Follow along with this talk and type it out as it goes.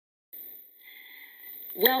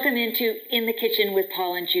Welcome into In the Kitchen with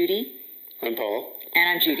Paul and Judy. I'm Paul. And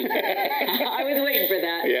I'm Judy. I was waiting for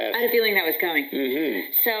that. Yes. I had a feeling that was coming.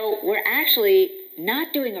 Mm-hmm. So we're actually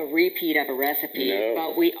not doing a repeat of a recipe,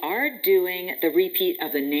 but we are doing the repeat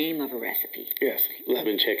of the name of a recipe. Yes,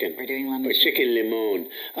 lemon chicken. We're doing lemon chicken. Chicken limon.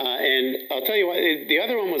 And I'll tell you what, the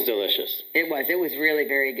other one was delicious. It was really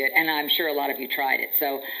very good. And I'm sure a lot of you tried it.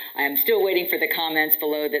 So I'm still waiting for the comments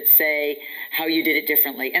below that say how you did it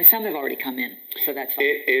differently. And some have already come in, so that's fine.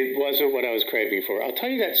 It wasn't what I was craving for. I'll tell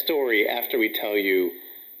you that story after we tell you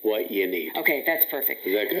what you need. Okay, that's perfect.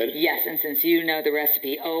 Is that good? Yes, and since you know the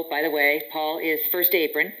recipe, oh, by the way, Paul is first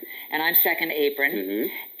apron, and I'm second apron. Mm-hmm.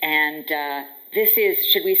 And this is,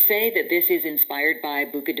 should we say that this is inspired by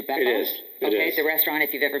Buca di Beppo? It is. It is. The restaurant,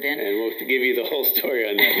 if you've ever been. And we'll give you the whole story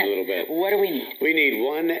on that in a little bit. What do we need? We need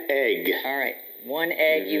 1 egg. All right, 1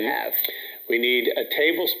 egg you have. We need a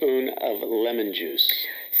tablespoon of lemon juice.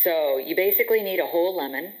 So you basically need a whole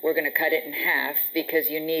lemon. We're going to cut it in half because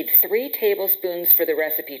you need 3 tablespoons for the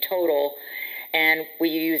recipe total, and we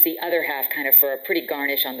use the other half kind of for a pretty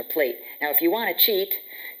garnish on the plate. Now, if you want to cheat,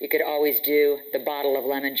 you could always do the bottle of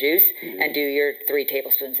lemon juice and do your 3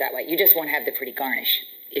 tablespoons that way. You just won't have the pretty garnish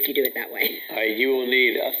if you do it that way. You will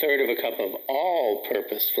need 1/3 cup of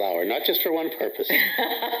all-purpose flour, not just for one purpose.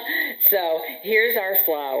 So here's our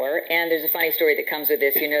flour, and there's a funny story that comes with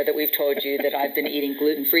this. You know that we've told you that I've been eating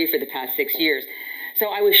gluten-free for the past 6 years. So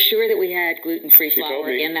I was sure that we had gluten-free flour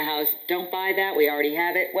in the house. Don't buy that. We already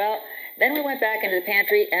have it. Well, then we went back into the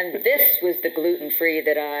pantry, and this was the gluten-free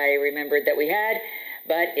that I remembered that we had,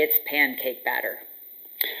 but it's pancake batter.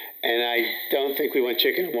 And I don't think we want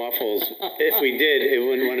chicken and waffles. If we did, it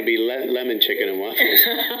wouldn't want to be lemon chicken and waffles.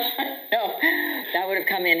 No, that would have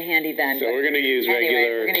come in handy then. So we're going to use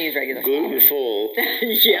regular gluten-full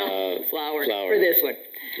flour for this one.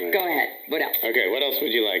 Right. Go ahead. What else? Okay, what else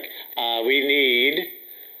would you like? We need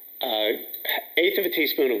 1/8 of a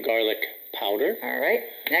teaspoon of garlic powder. All right,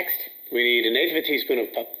 next. We need 1/8 of a teaspoon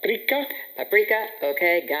of paprika. Paprika,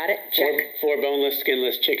 okay, got it. Check. 4 boneless,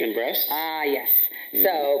 skinless chicken breasts. Ah, yes.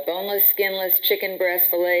 So, boneless, skinless chicken breast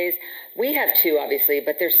fillets. We have 2, obviously,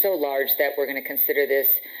 but they're so large that we're going to consider this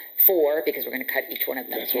 4 because we're going to cut each one of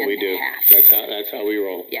them That's what we do. half. That's how we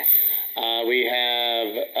roll. Yes. We have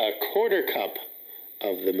 1/4 cup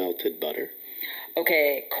of the melted butter.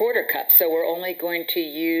 Okay, 1/4 cup. So we're only going to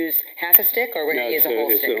use half a stick, or we're going to use a whole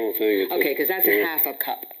stick? It's the whole thing. Okay, because that's a half a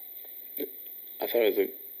cup. I thought it was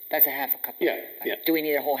That's a half a cup. Yeah. Do we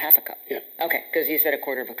need a whole half a cup? Yeah. Okay, because you said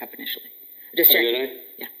 1/4 of a cup initially. Just checking. Did I?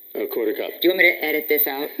 Yeah. 1/4 cup. Do you want me to edit this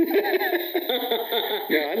out?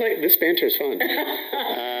 No, I like this banter is fun.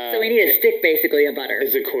 So we need a stick, basically, of butter.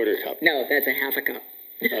 It's a 1/4 cup. No, that's a half a cup.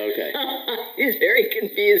 Okay. He's very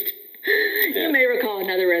confused. Yeah. You may recall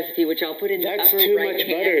another recipe, which I'll put in the upper right-hand corner. That's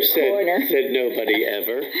too much butter, said nobody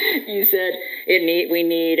ever. You said we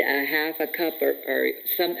need a half a cup or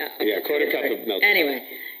some... 1/4 cup of melted Anyway,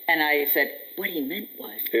 and I said, what he meant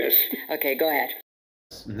was... Yes. Okay, go ahead.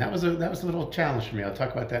 And that was a little challenge for me. I'll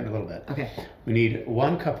talk about that in a little bit. Okay. We need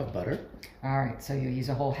 1 cup of butter. All right, so you use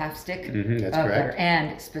a whole half stick that's of correct. butter.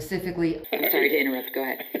 And specifically... I'm sorry to interrupt. Go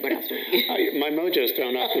ahead. What else do we need? My mojo's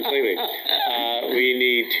thrown off completely. We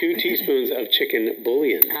need 2 teaspoons of chicken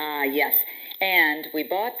bouillon. Yes. And we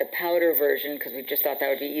bought the powder version because we just thought that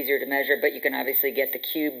would be easier to measure, but you can obviously get the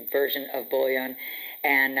cube version of bouillon,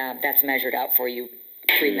 and that's measured out for you,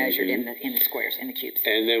 pre-measured in the squares, in the cubes.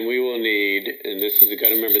 And then we will need, and this is, you got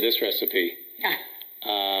to remember this recipe,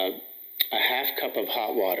 a half cup of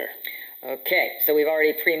hot water. Okay, so we've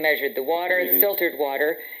already pre-measured the water, filtered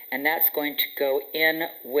water, and that's going to go in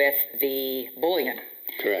with the bouillon.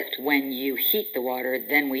 Correct. When you heat the water,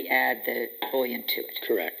 then we add the bouillon to it.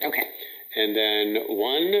 Correct. Okay. And then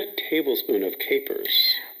 1 tablespoon of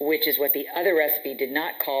capers. Which is what the other recipe did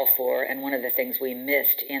not call for, and one of the things we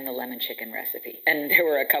missed in the lemon chicken recipe. And there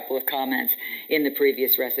were a couple of comments in the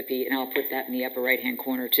previous recipe, and I'll put that in the upper right-hand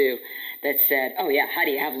corner too, that said, oh yeah, how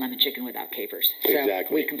do you have lemon chicken without capers? So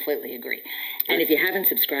exactly. We completely agree. And if you haven't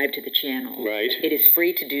subscribed to the channel, right, it is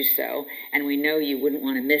free to do so, and we know you wouldn't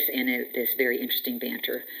want to miss this very interesting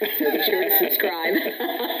banter. So be sure to subscribe.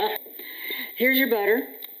 Here's your butter.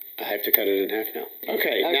 I have to cut it in half now.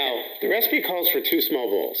 Okay, now, the recipe calls for 2 small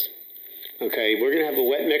bowls. Okay, we're going to have a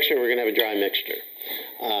wet mixture, we're going to have a dry mixture,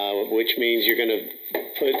 which means you're going to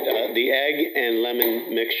put the egg and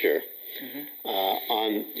lemon mixture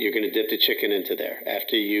you're going to dip the chicken into there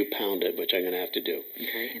after you pound it, which I'm going to have to do.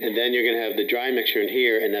 Okay. And then you're going to have the dry mixture in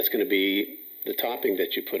here, and that's going to be the topping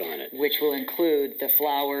that you put on it. Which will include the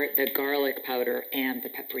flour, the garlic powder, and the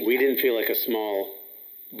paprika. We didn't feel like a small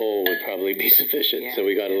bowl would probably be sufficient. Yeah. So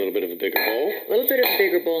we got a little bit of a bigger bowl. A little bit of a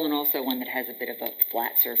bigger bowl and also one that has a bit of a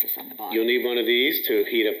flat surface on the bottom. You'll need one of these to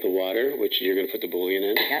heat up the water, which you're going to put the bouillon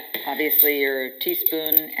in. Yep. Obviously, your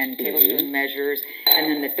teaspoon and tablespoon measures, and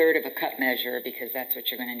then the third of a cup measure, because that's what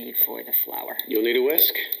you're going to need for the flour. You'll need a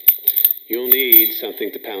whisk. You'll need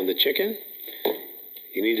something to pound the chicken.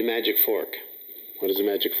 You need a magic fork. What is a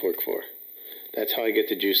magic fork for? That's how I get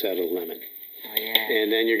the juice out of the lemon. Oh, yeah.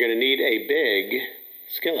 And then you're going to need a big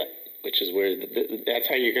skillet, which is where that's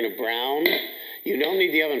how you're going to brown. You don't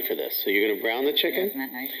need the oven for this. So you're going to brown the chicken. Isn't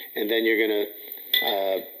that nice? And then you're going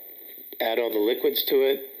to add all the liquids to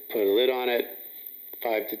it, put a lid on it,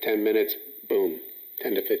 5 to 10 minutes, boom,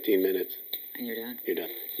 10 to 15 minutes. And you're done. You're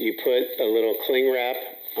done. You put a little cling wrap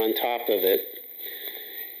on top of it.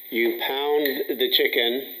 You pound the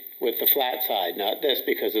chicken with the flat side, not this,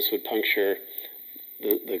 because this would puncture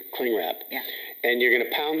the cling wrap. Yeah. And you're going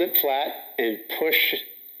to pound it flat and push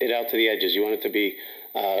it out to the edges. You want it to be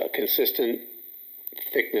consistent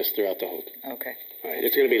thickness throughout the whole. Okay. All right.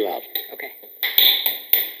 It's going to be loud. Okay.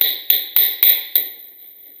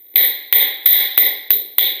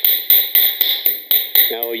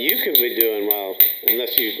 Now, what you could be doing, well,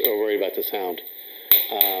 unless you are worried about the sound,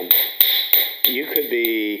 you could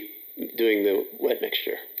be doing the wet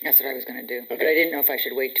mixture. That's what I was going to do. Okay. But I didn't know if I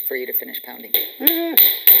should wait for you to finish pounding.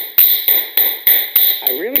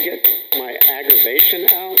 I really get my aggravation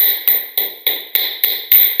out.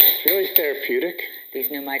 It's really therapeutic. These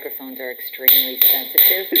new microphones are extremely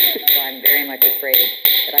sensitive, so I'm very much afraid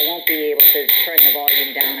that I won't be able to turn the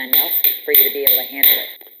volume down enough for you to be able to handle it.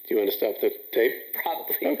 Do you want to stop the tape?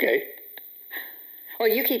 Probably. Okay. Well,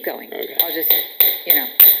 you keep going. Okay. I'll just,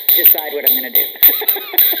 decide what I'm going to do.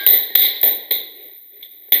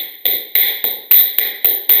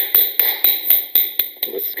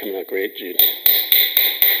 This is coming out great, Jude.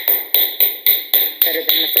 Better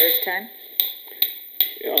than the first time?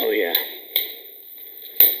 Oh, yeah.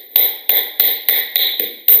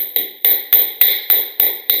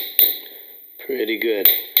 Pretty good.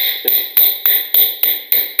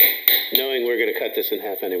 Knowing we're going to cut this in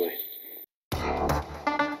half anyway.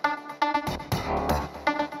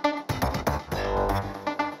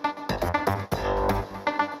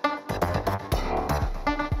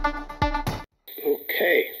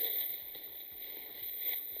 Okay.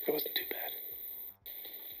 That wasn't too bad.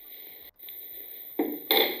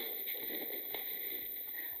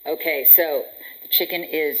 Okay, so the chicken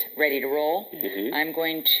is ready to roll. Mm-hmm. I'm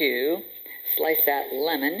going to slice that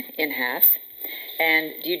lemon in half.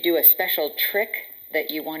 And do you do a special trick that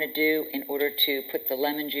you want to do in order to put the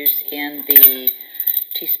lemon juice in the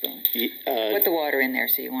teaspoon? Put the water in there,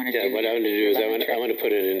 so you want to do. Yeah, what I want to do is I want to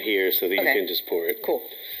put it in here so that you can just pour it. Cool.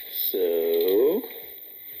 So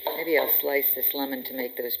maybe I'll slice this lemon to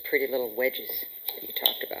make those pretty little wedges that you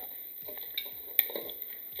talked about.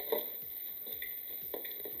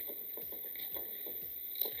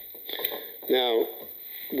 now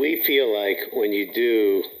we feel like once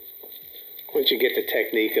you get the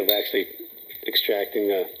technique of actually extracting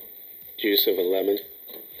the juice of a lemon,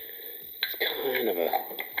 it's kind of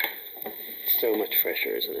so much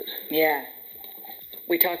fresher, isn't it? Yeah.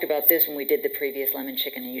 We talked about this when we did the previous lemon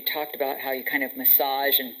chicken, and you talked about how you kind of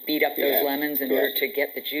massage and beat up those lemons in order to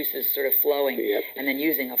get the juices sort of flowing, and then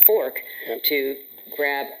using a fork to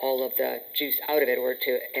grab all of the juice out of it, or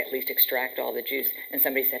to at least extract all the juice. And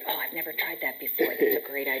somebody said, "Oh, I've never tried that before. That's a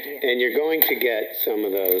great idea." And you're going to get some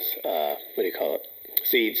of those, what do you call it,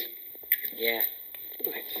 seeds. Yeah.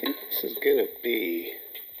 I think this is going to be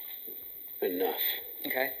enough.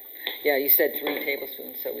 Okay. Yeah, you said 3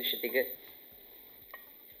 tablespoons, so we should be good.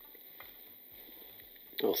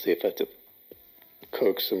 I'll see if I have to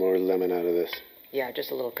coax some more lemon out of this. Yeah,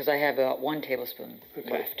 just a little, because I have 1 tablespoon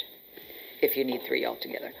left, if you need 3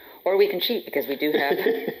 altogether. Or we can cheat, because we do have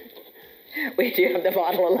the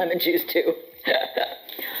bottle of lemon juice, too.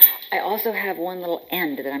 I also have one little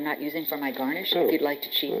end that I'm not using for my garnish. If you'd like to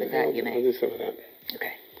cheat with that, you may. I'll do some of that.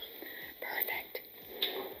 Okay. Perfect.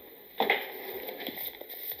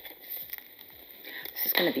 This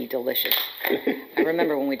is going to be delicious. I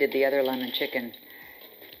remember when we did the other lemon chicken,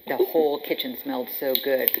 the whole kitchen smelled so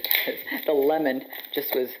good because the lemon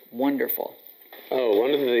just was wonderful. Oh,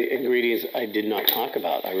 one of the ingredients I did not talk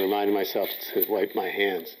about, I reminded myself to wipe my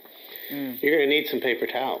hands. You're going to need some paper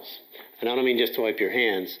towels. And I don't mean just to wipe your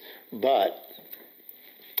hands, but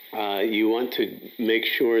you want to make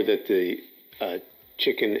sure that the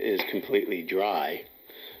chicken is completely dry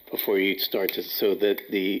before you start to, so that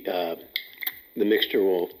the mixture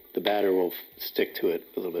the batter will stick to it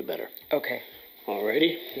a little bit better. Okay.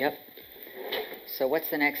 Alrighty? Yep. So what's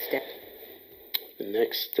the next step? The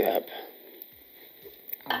next step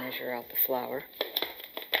I'll measure out the flour.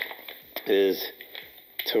 Is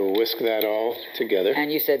to whisk that all together.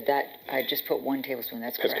 And you said that I just put 1 tablespoon.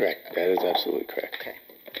 That's correct. That's correct. Okay. That is absolutely correct. Okay.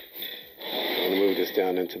 I'm going to move this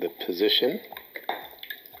down into the position.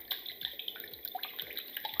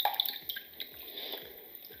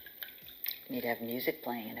 Need to have music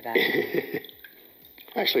playing in the background.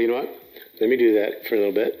 Actually, you know what? Let me do that for a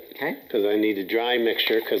little bit. Okay. Because I need a dry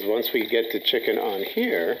mixture, because once we get the chicken on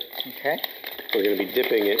here, Okay. we're going to be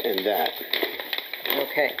dipping it in that.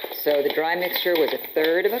 Okay. So the dry mixture was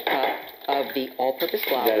 1/3 cup of the all-purpose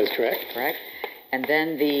flour. That is correct. Correct. And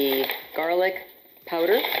then the garlic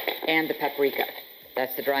powder and the paprika.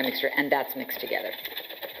 That's the dry mixture, and that's mixed together.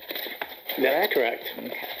 That's correct.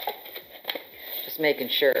 Okay. Just making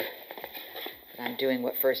sure that I'm doing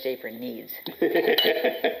what First Apron needs.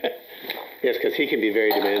 Yes, because he can be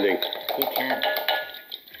very demanding. He can.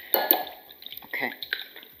 Okay.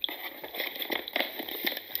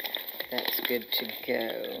 That's good to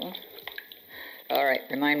go. All right.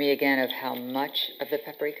 Remind me again of how much of the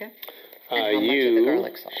paprika and how much of the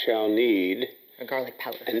garlic salt. Shall need Or garlic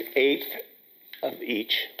powder. 1/8 of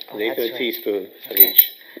each. Oh, 1/8 of that's a right. teaspoon of Okay.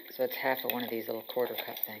 each. So it's half of one of these little quarter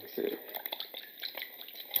cup things. Which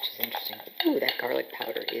is interesting. Ooh, that garlic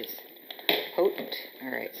powder is potent. All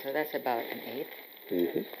right, so that's about 1/8.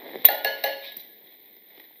 Mm-hmm.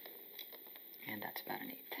 And that's about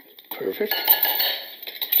 1/8. Perfect.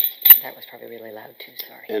 That was probably really loud too,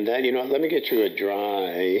 sorry. And that, you know what, let me get you a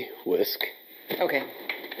dry whisk Okay,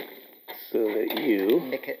 so that you...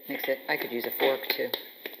 mix it. I could use a fork too.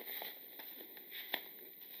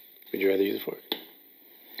 Would you rather use a fork?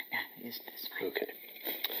 Yeah, use this one. Okay.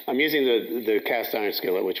 I'm using the cast iron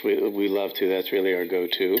skillet, which we love to. That's really our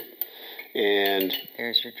go-to. And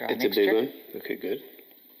There's your dry it's mixture. a big one. Okay, good.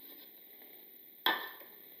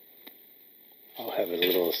 I'll have a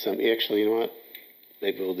little assembly. Actually, you know what?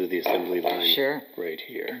 Maybe we'll do the assembly line Sure. right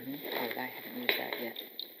here. Mm-hmm. Oh, I haven't used that yet.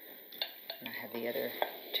 And I have the other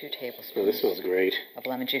 2 tablespoons Oh, this smells great. of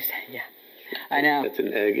lemon juice. Yeah, I know. That's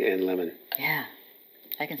an egg and lemon. Yeah,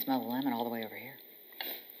 I can smell the lemon all the way over here.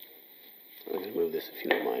 I'm going to move this if you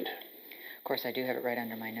don't mind. Of course, I do have it right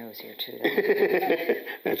under my nose here, too. Though.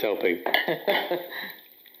 That's helping.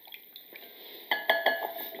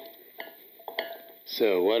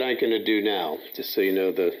 So what I'm going to do now, just so you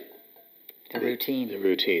know the routine. The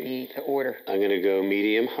routine. The order. I'm going to go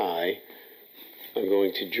medium-high. I'm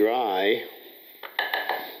going to dry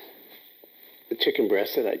the chicken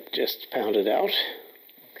breast that I just pounded out.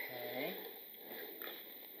 Okay.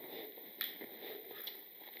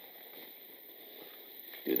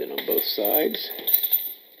 Do that on both sides.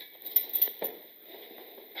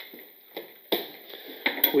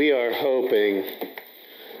 We are hoping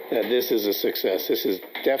that this is a success. This is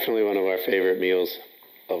definitely one of our favorite meals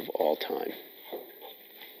of all time.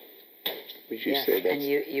 Would you Yes, say that's... and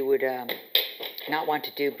you would not want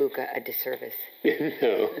to do Buca a disservice.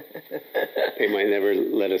 No. They might never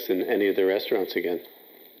let us in any of the restaurants again.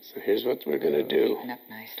 So here's what we're going to do. Heating up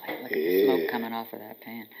nicely. Look at the smoke coming off of that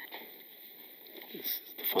pan. This is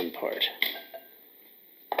the fun part.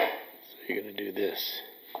 So you're going to do this.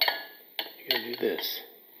 You're going to do this.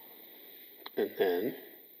 And then...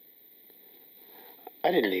 I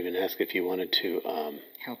didn't even ask if you wanted to...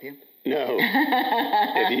 Help you? No.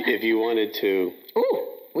 if you wanted to... Ooh,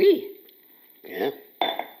 oui. Yeah.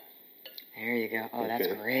 There you go. Oh, that's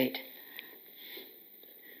great.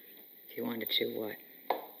 If you wanted to what?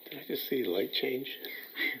 Did I just see light change?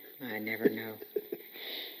 I never know.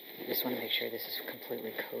 I just want to make sure this is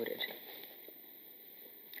completely coated.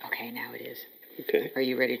 Okay, now it is. Okay. Are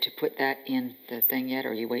you ready to put that in the thing yet, or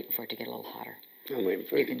are you waiting for it to get a little hotter? I'm waiting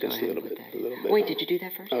for You it can to go just ahead a little and bit. put that A little in. bit. Wait, did you do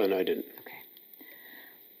that first? Oh, no, I didn't. Okay.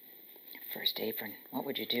 First apron. What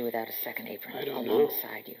would you do without a second apron I don't know.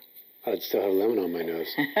 alongside you? I'd still have lemon on my nose.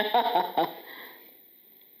 Oh,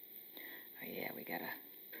 yeah, we gotta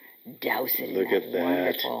douse it Look in at that that.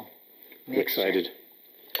 wonderful I'm mixture. excited.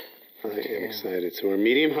 I am excited. So we're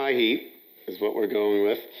medium-high heat is what we're going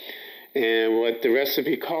with. And what the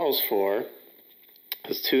recipe calls for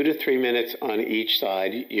is 2 to 3 minutes on each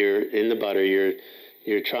side. You're in the butter.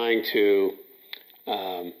 You're trying to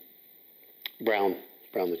brown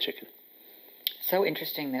the chicken. So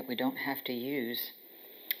interesting that we don't have to use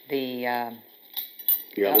the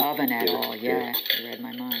Your oven at Yeah, all. Yeah, you read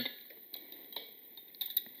my mind.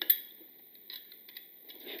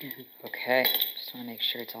 Okay, just want to make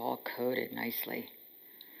sure it's all coated nicely.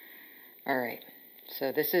 All right,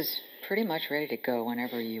 so this is pretty much ready to go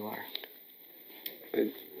whenever you are.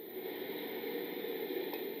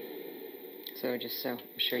 So just so I'm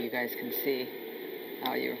sure you guys can see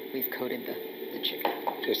how we've coated the chicken.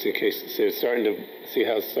 Just in case. So it's starting to, see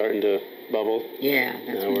how it's starting to bubble? Yeah,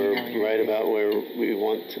 that's now when we're you know you're right ready. about where we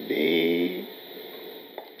want to be.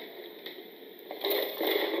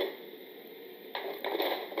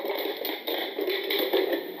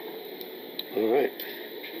 All right.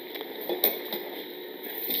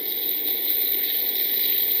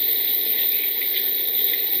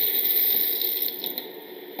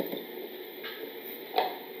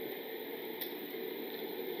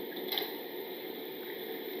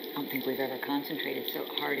 I don't think we've ever concentrated so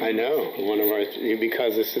hard. I know, one of our,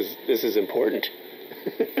 because this is important.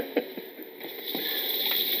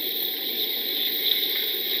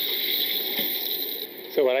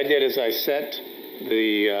 So what I did is I set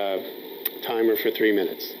the timer for 3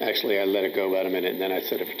 minutes. Actually, I let it go about a minute, and then I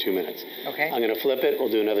set it for 2 minutes. Okay. I'm going to flip it. We'll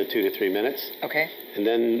do another 2 to 3 minutes. Okay. And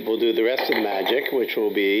then we'll do the rest of the magic, which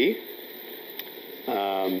will be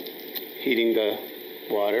heating the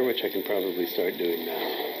water, which I can probably start doing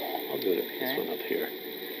now. I'll do it, this one up here.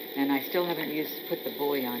 And I still haven't put the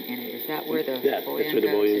bouillon in it. Is that where the bouillon that's where the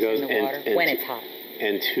bouillon goes. Is in the water? And when it's hot.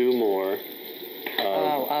 And 2 more.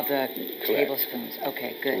 Of the tablespoons.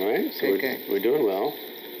 Okay, good. All right, so good. we're doing well.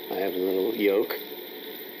 I have a little yolk.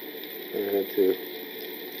 I have to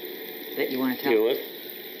that you want to tell? deal with.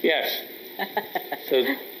 Yes.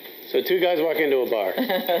 So 2 guys walk into a bar.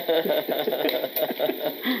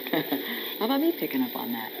 How about me picking up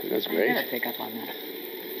on that? That's great. I gotta pick up on that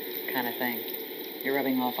kind of thing. You're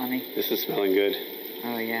rubbing off on me. This is smelling good.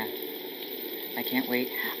 Oh, yeah. I can't wait.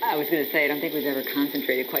 I was going to say, I don't think we've ever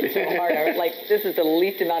concentrated quite so hard. I was like, this is the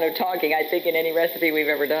least amount of talking, I think, in any recipe we've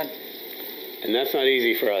ever done. And that's not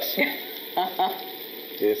easy for us.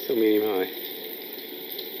 Yeah, still medium high.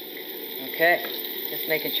 Okay. Just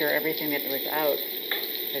making sure everything that was out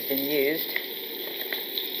has been used.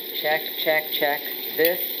 Check, check, check.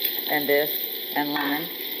 This, and lemon.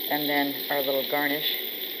 And then our little garnish.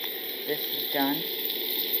 This is done.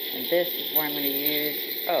 And this is where I'm going to use,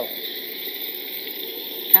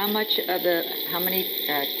 how many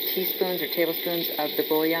teaspoons or tablespoons of the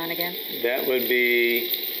bouillon again? That would be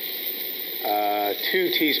 2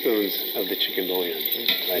 teaspoons of the chicken bouillon.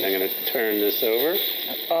 Right, I'm going to turn this over.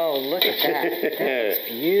 Oh, look at that. That looks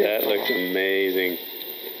beautiful. That looks amazing.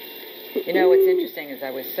 You know, what's interesting is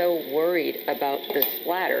I was so worried about the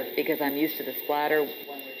splatter because I'm used to the splatter when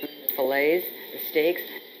we're doing the fillets, the steaks,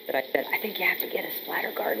 that I said, I think you have to get a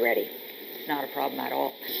splatter guard ready. It's not a problem at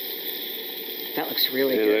all. That looks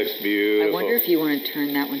really good. It looks beautiful. I wonder if you want to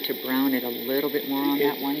turn that one to brown it a little bit more on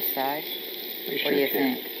that one side. What do you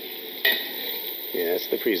think? Yeah, it's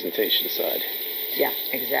the presentation side. Yeah,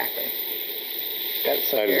 exactly. That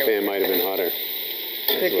side of the pan might have been hotter.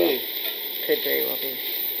 Could be. Could very well be.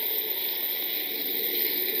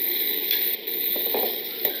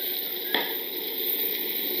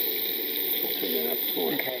 I'll turn that up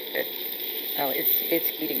more. Okay, good. Oh, it's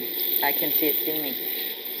heating. I can see it steaming.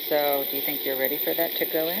 So, do you think you're ready for that to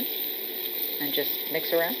go in? And just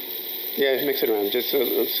mix around? Yeah, mix it around, just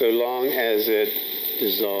so long as it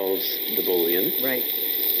dissolves the bouillon. Right.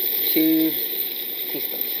 2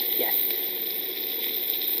 teaspoons. Yes.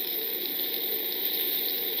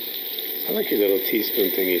 I like your little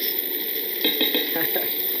teaspoon thingies.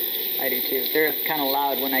 I do too. They're kind of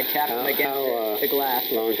loud when I tap them against the glass.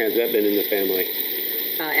 How long has that been in the family?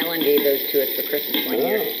 Ellen gave those to us for Christmas one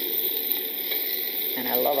year. And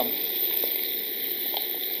I love them.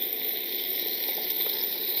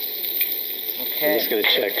 Okay. I'm just going to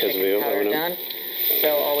check because we powder open them. done. So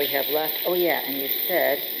all we have left. Oh yeah, and you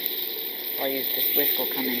said I'll use this whisk will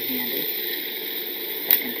come in handy.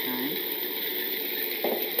 Second time.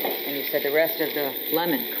 And you said the rest of the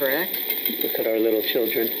lemon, correct? Look at our little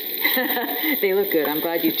children. They look good. I'm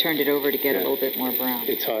glad you turned it over to get a little bit more brown.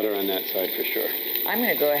 It's hotter on that side for sure. I'm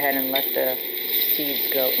going to go ahead and let the seeds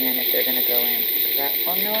go in if they're going to go in. I guess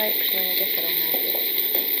I don't have to.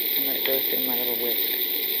 I'm going to go through my little whisk.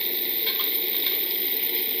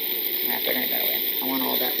 They're going to go in. I want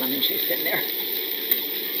all that lemon juice in there.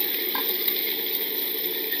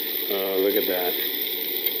 Oh, look at that.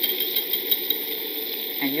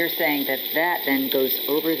 And you're saying that then goes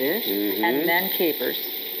over this, and then capers,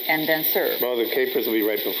 and then serve. Well, the capers will be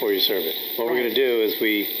right before you serve it. What we're going to do is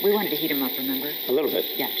we wanted to heat them up, remember? A little bit.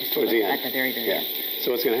 Yeah, just towards the end. At the very, very end.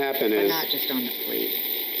 So what's going to happen But is... not just on the plate.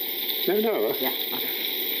 No. Yeah,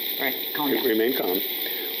 okay. All right, calm down. Remain calm.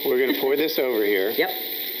 We're going to pour this over here. Yep.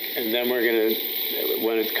 And then we're going to,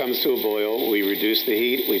 when it comes to a boil, we reduce the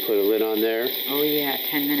heat. We put a lid on there. Oh, yeah,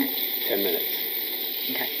 10 minutes. 10 minutes.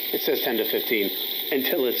 Okay. It says 10 to 15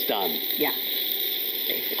 until it's done. Yeah,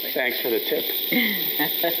 basically. Thanks for the tip.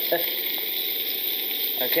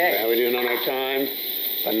 Okay. How are we doing on our time?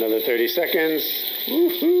 Another 30 seconds.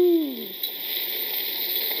 Woohoo!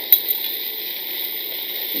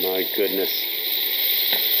 My goodness.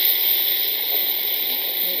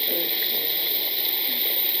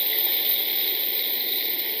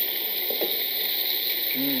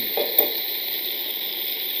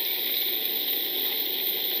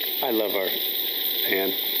 I love our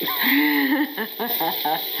pan.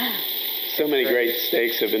 So many great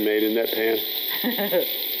steaks have been made in that pan.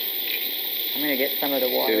 I'm going to get some of the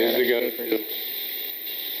water. It is out a of the go. papers.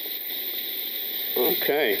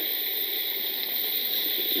 Okay.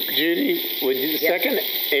 Judy, would the second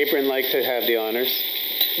apron like to have the honors?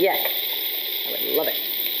 Yes. I would love it.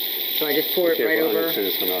 So I just pour it right well, I'm over. gonna turn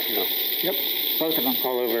this one off now. Yep. Both of them.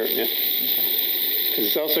 All over. Yep. Because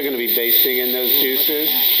it's also going to be basting in those juices.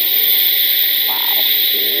 Wow.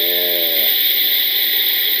 Yeah.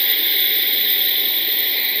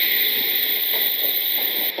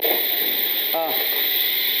 Oh,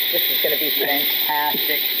 this is going to be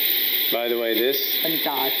fantastic. By the way, this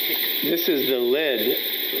Fantastic. is the lid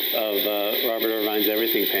of Robert Irvine's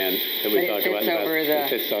Everything Pan that we But it talked fits about. In the over past. the-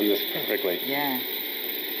 It fits on this perfectly. Yeah.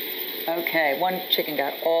 Okay, one chicken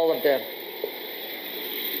got all of the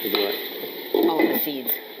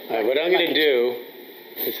seeds. All right, what I'm going to do,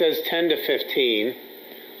 it says 10 to 15.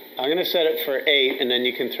 I'm going to set it for 8, and then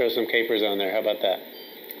you can throw some capers on there. How about that?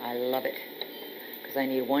 I love it. Because I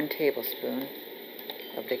need 1 tablespoon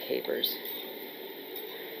of the capers.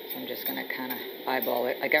 So I'm just going to kind of eyeball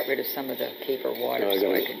it. I got rid of some of the caper water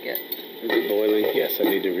so I could get... Is it boiling? Yes, I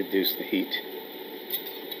need to reduce the heat.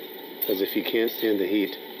 Because if you can't stand the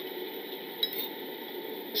heat...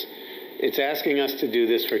 It's asking us to do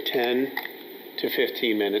this for 10 to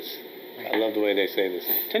 15 minutes. I love the way they say this.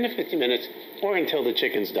 10 to 15 minutes, or until the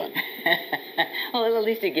chicken's done. Well, at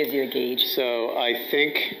least it gives you a gauge. So I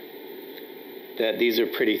think that these are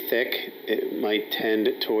pretty thick. It might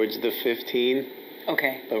tend towards the 15.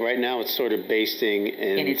 Okay. But right now it's sort of basting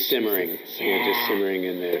and simmering. So you're just simmering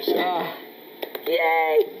in there. So Yay! I'm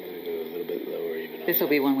going to go a little bit lower even. This will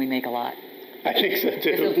be one we make a lot. I think so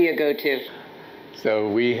too. This will be a go-to. So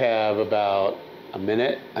we have about a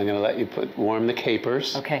minute. I'm going to let you warm the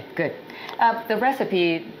capers. Okay, good. The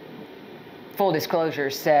recipe, full disclosure,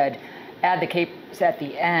 said add the capers at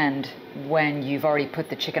the end when you've already put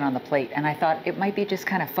the chicken on the plate. And I thought it might be just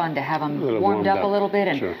kind of fun to have them warmed up a little bit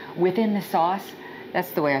and within the sauce.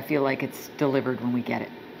 That's the way I feel like it's delivered when we get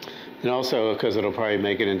it. And also because it'll probably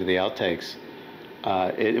make it into the outtakes.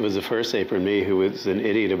 It was the first apron me who was an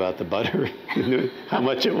idiot about the butter. How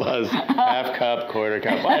much it was. Half cup, quarter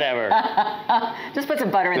cup, whatever. Just put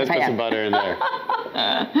some butter in the pan. Let's put some butter in there.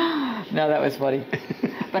 No, that was funny.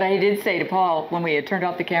 But I did say to Paul, when we had turned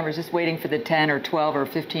off the cameras, just waiting for the 10 or 12 or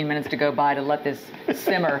 15 minutes to go by to let this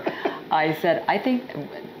simmer, I said, I think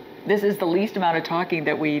this is the least amount of talking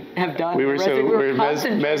that we have done. We were mesmerized.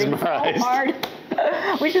 So hard,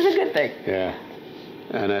 which is a good thing. Yeah.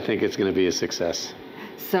 And I think it's going to be a success.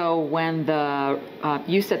 So when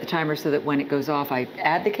you set the timer so that when it goes off, I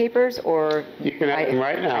add the capers, or you can add them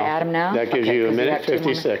right now. I add them now. That gives you a minute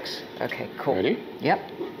 56. Okay, cool. Ready?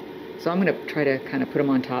 Yep. So I'm going to try to kind of put them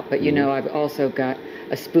on top, but you know I've also got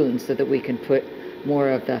a spoon so that we can put more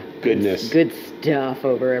of the good stuff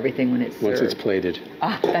over everything when it's served. Once it's plated.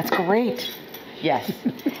 Ah, that's great. Yes.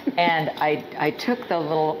 And I took the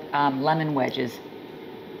little lemon wedges,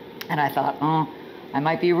 and I thought, I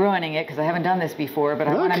might be ruining it because I haven't done this before, but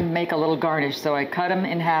I want to make a little garnish. So I cut them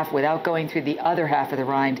in half without going through the other half of the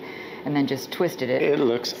rind and then just twisted it. It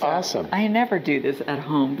looks awesome. I never do this at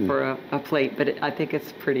home for a plate, but I think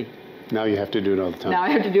it's pretty. Now you have to do it all the time. Now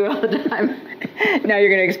I have to do it all the time. Now you're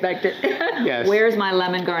going to expect it. Yes. Where's my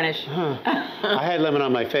lemon garnish? I had lemon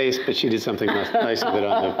on my face, but she did something nice with it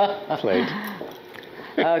on the plate.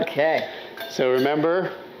 Okay. So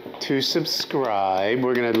remember to subscribe.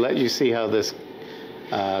 We're going to let you see how this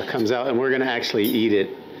comes out, and we're going to actually eat it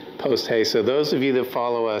post-haste. So those of you that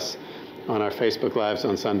follow us on our Facebook Lives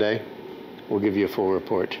on Sunday, we'll give you a full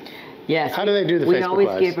report. Yes. How do they do the Facebook Lives? We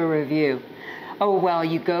always give a review. Oh, well,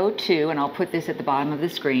 you go to, and I'll put this at the bottom of the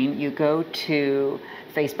screen, you go to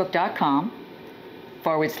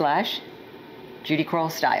facebook.com/Judy Kroll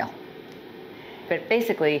Style. But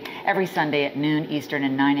basically, every Sunday at noon Eastern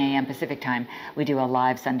and 9 a.m. Pacific time, we do a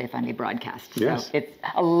live Sunday Funday broadcast. Yes. So it's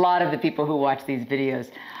a lot of the people who watch these videos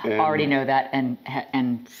already know that and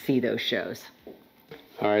see those shows.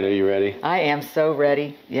 All right, are you ready? I am so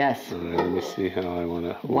ready. Yes. All right, let me see how I want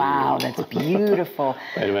to. Wow, that's beautiful.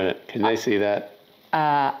 Wait a minute. Can they see that?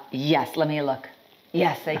 Yes, let me look.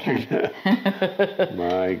 Yes, they can.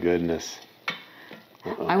 My goodness.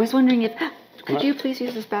 I was wondering if, could you please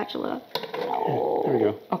use the spatula? There we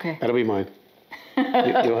go. Okay. That'll be mine.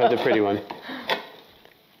 You'll have the pretty one.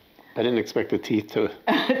 I didn't expect the teeth to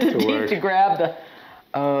work. To grab the...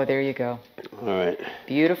 Oh, there you go. All right.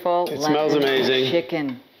 Beautiful. It smells amazing.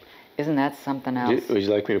 Chicken. Isn't that something else? Would you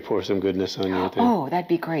like me to pour some goodness on you? Oh, that'd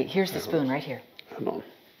be great. Here's the spoon right here. Hold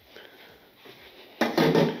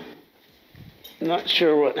on. Not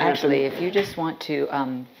sure what happened. Actually, if you just want to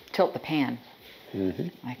tilt the pan,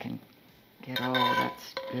 I can get all that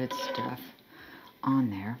good stuff on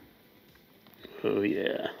there. Oh,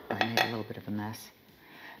 yeah. I made a little bit of a mess.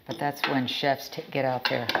 But that's when chefs get out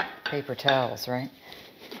their paper towels, right?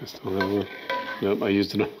 I still have one. Nope, I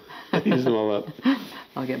used them. I used them all up.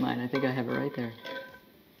 I'll get mine. I think I have it right there.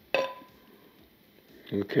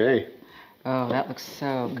 Okay. Oh, that looks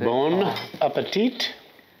so good. Bon appetit.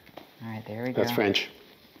 All right, there we go. That's French.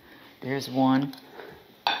 There's one.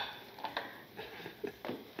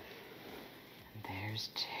 There's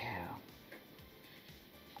two.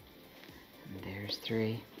 And there's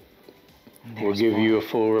three. And We'll there's give four. you a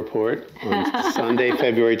full report on Sunday,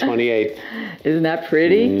 February 28th. Isn't that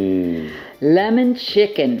pretty? Lemon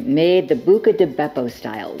chicken made the Buca di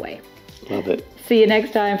Beppo-Style way. Love it. See you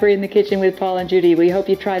next time for In the Kitchen with Paul and Judy. We hope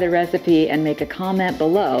you try the recipe and make a comment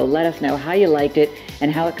below. Let us know how you liked it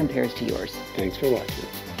and how it compares to yours. Thanks for watching.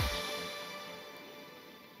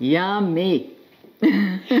 Yummy.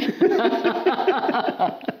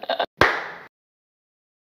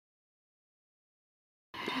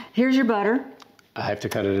 Here's your butter. I have to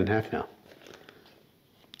cut it in half now.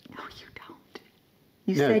 No, you don't.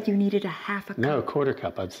 You said you needed a half a cup. No, a quarter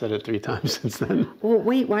cup. I've said it 3 times since then. Well,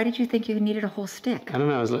 wait, why did you think you needed a whole stick? I don't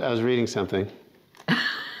know. I was reading something.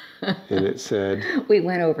 And it said... We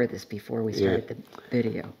went over this before we started the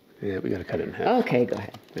video. Yeah, we got to cut it in half. Okay, go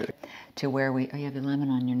ahead. Yeah. To where we... Oh, you have the lemon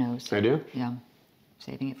on your nose. I do? Yeah.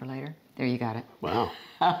 Saving it for later? There, you got it. Wow.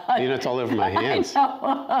 You know, it's all over my hands.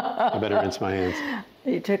 I better rinse my hands.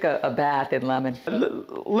 You took a bath in lemon.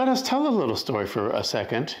 Let us tell a little story for a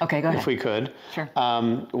second. Okay, go ahead. If we could. Sure.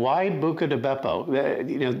 Why Buca di Beppo?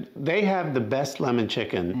 They have the best lemon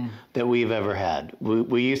chicken that we've ever had.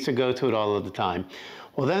 We used to go to it all of the time.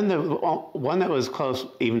 Well, then the one that was close,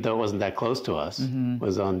 even though it wasn't that close to us,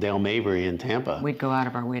 was on Dale Mabry in Tampa. We'd go out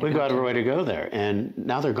of our way to We'd go out of our way to go there, and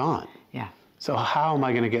now they're gone. Yeah. So how am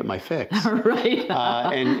I going to get my fix? Right.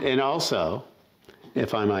 And also,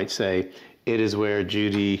 if I might say, it is where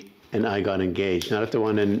Judy and I got engaged. Not at the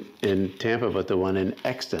one in Tampa, but the one in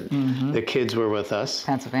Exton. The kids were with us.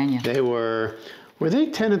 Pennsylvania. They were they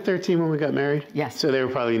 10 and 13 when we got married? Yes. So they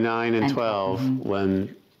were probably 9 and 12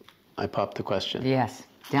 when I popped the question. Yes.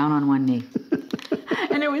 Down on one knee.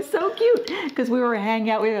 And it was so cute because we were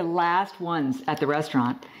hanging out. We were the last ones at the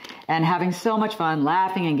restaurant and having so much fun,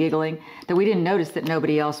 laughing and giggling, that we didn't notice that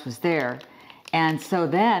nobody else was there. And so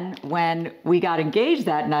then when we got engaged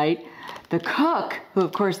that night, the cook, who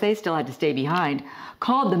of course they still had to stay behind,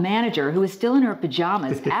 called the manager, who was still in her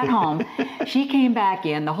pajamas at home. She came back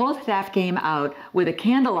in, the whole staff came out with a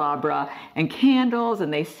candelabra and candles,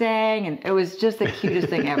 and they sang, and it was just the cutest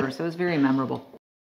thing ever. So it was very memorable.